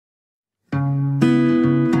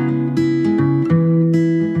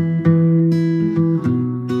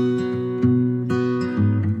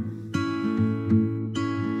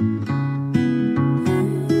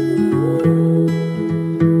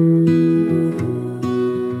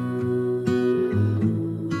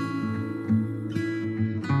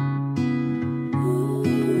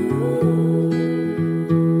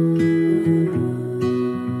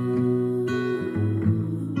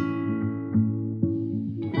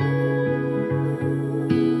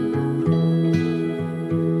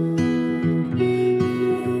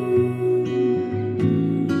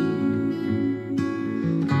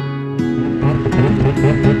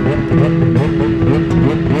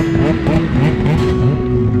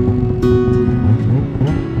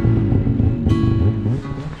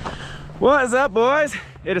What's up, boys?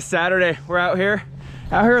 It is Saturday. We're out here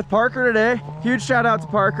with Parker today. Huge shout out to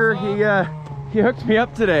Parker. He hooked me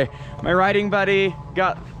up today. My riding buddy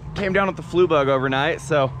came down with the flu bug overnight,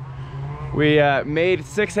 so we made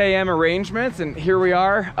 6 a.m. arrangements, and here we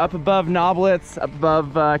are up above Knoblitz, up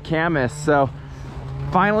above Camas. So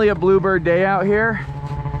finally a Bluebird day out here.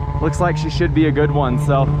 Looks like she should be a good one.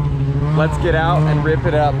 So let's get out and rip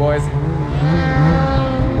it up, boys.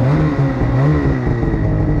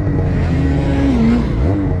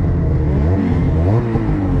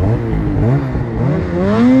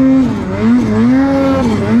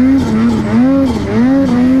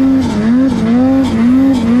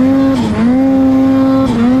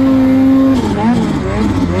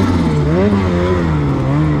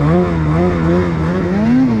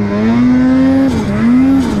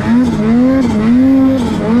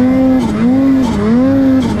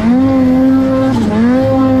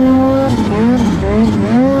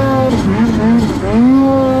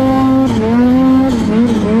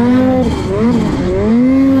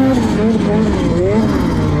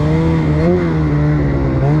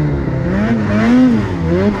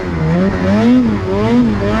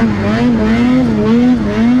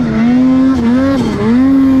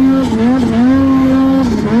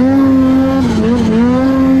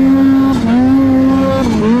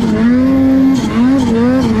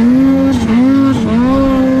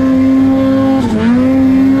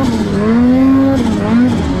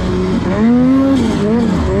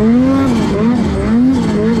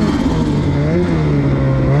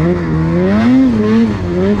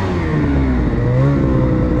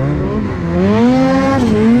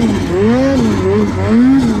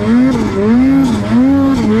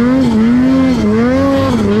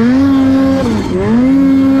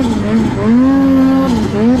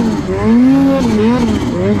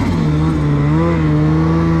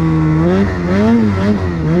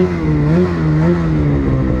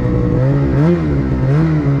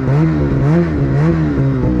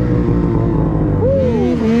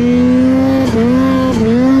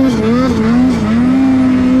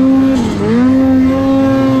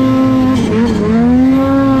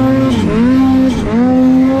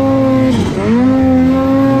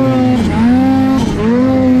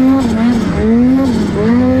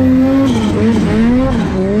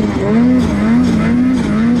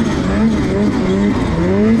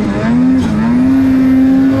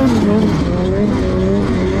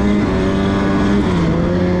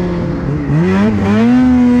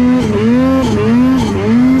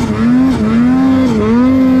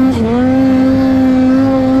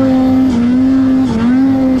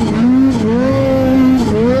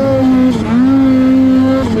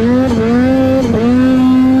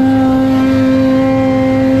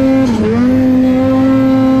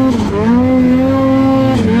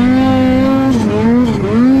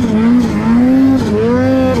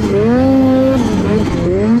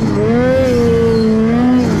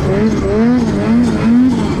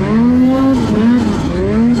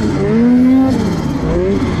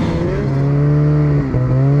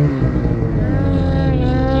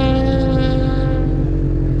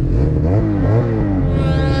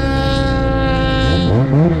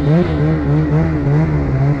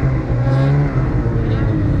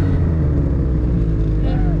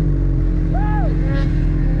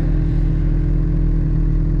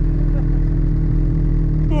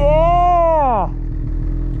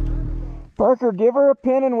 Parker, give her a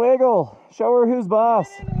pin and wiggle. Show her who's boss.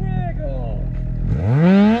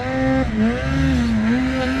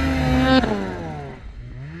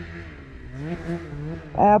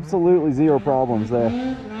 Absolutely zero problems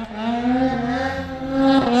there.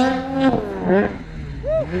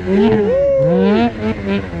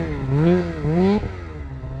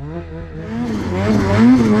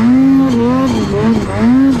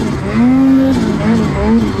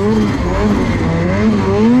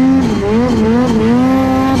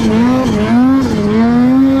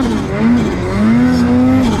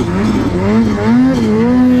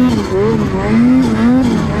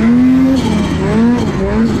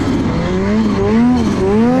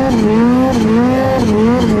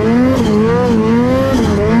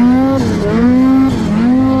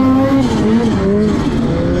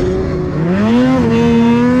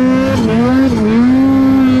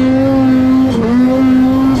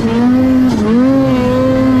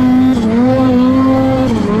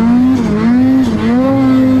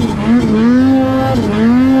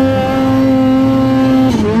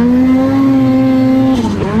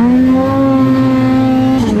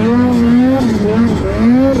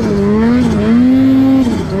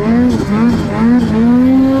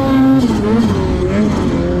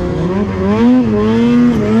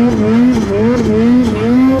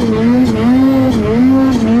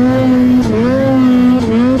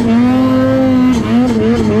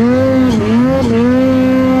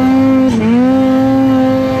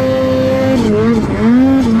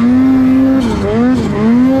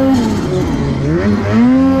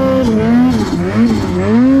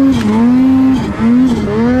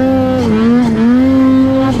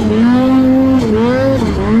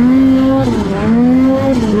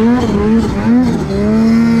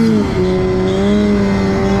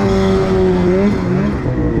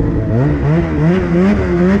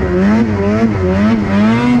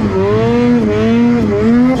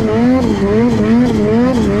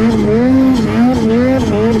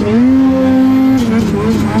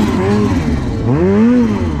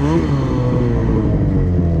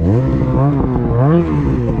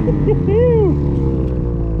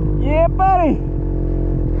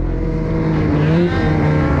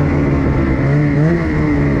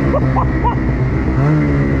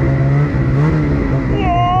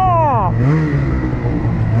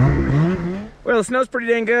 the snow's pretty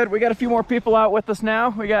dang good. We got a few more people out with us now.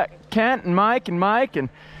 We got Kent and Mike, and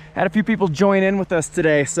had a few people join in with us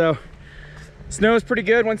today. So snow is pretty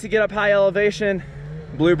good once you get up high elevation.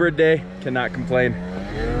 Bluebird day, cannot complain.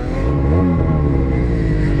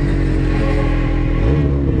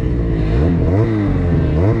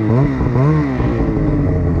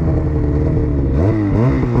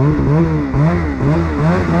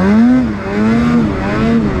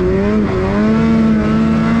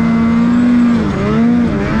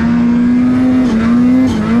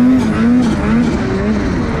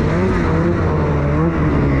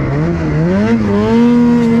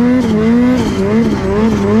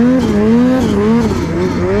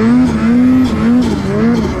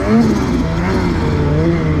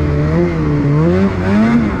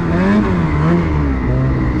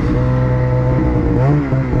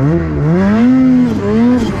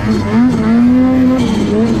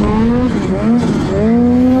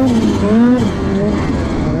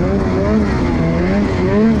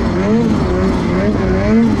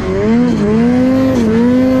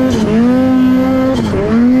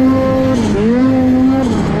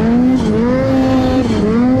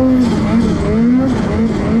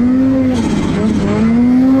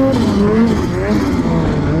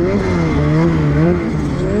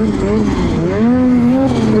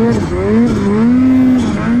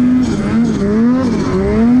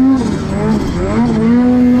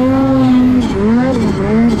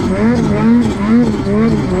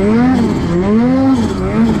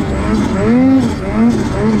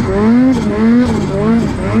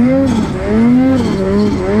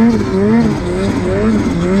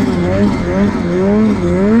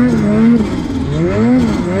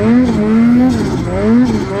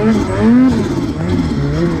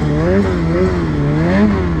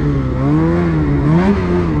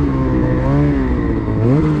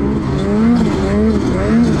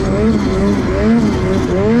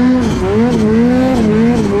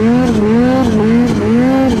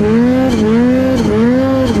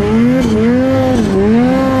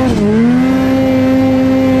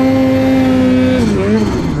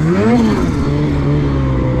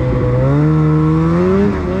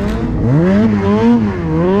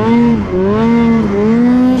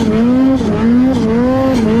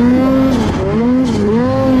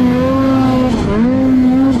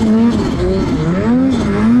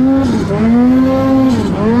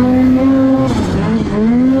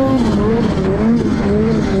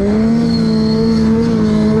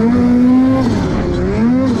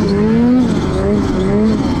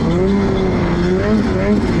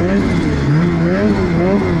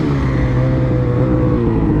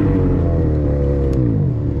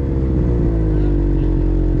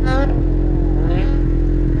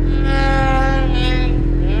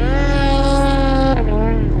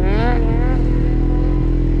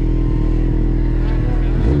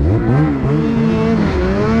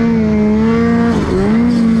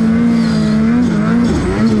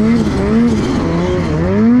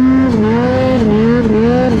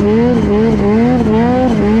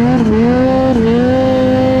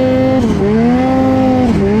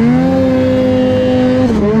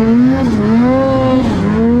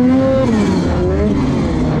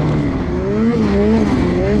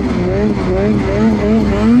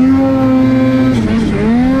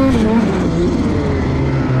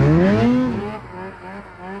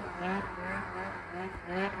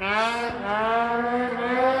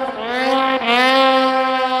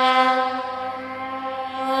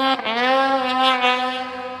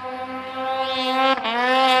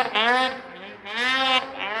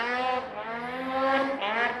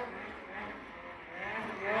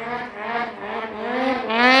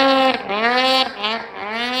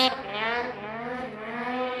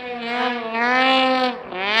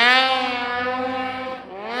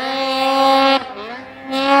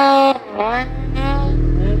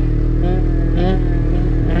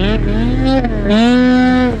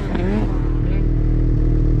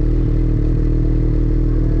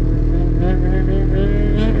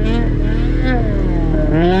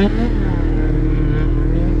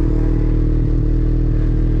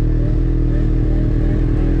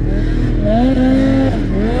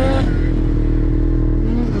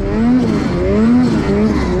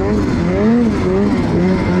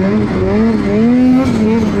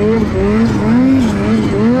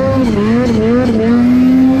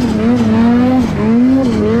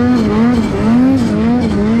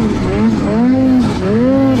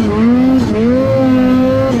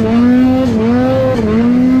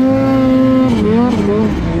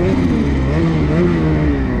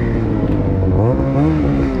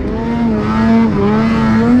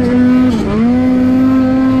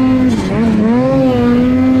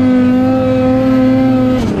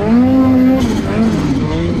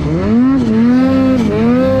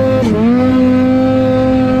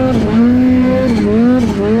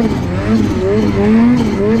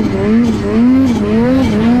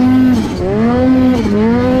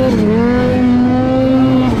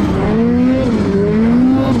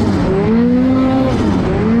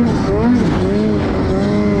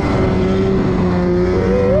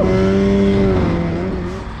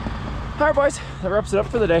 wraps it up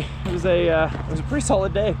for the day. It was a pretty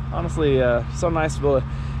solid day, honestly. So nice to be able to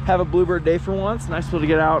have a Bluebird day for once. Nice to be able to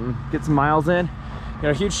get out and get some miles in. You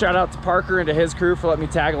know, huge shout out to Parker and to his crew for letting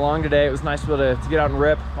me tag along today. It was nice to be able to get out and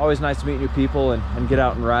rip. Always nice to meet new people and get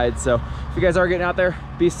out and ride. So if you guys are getting out there,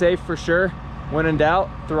 be safe for sure. When in doubt,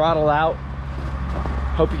 throttle out.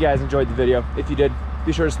 Hope you guys enjoyed the video. If you did,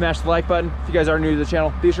 be sure to smash the like button. If you guys are new to the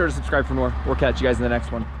channel, be sure to subscribe for more. We'll catch you guys in the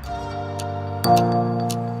next one.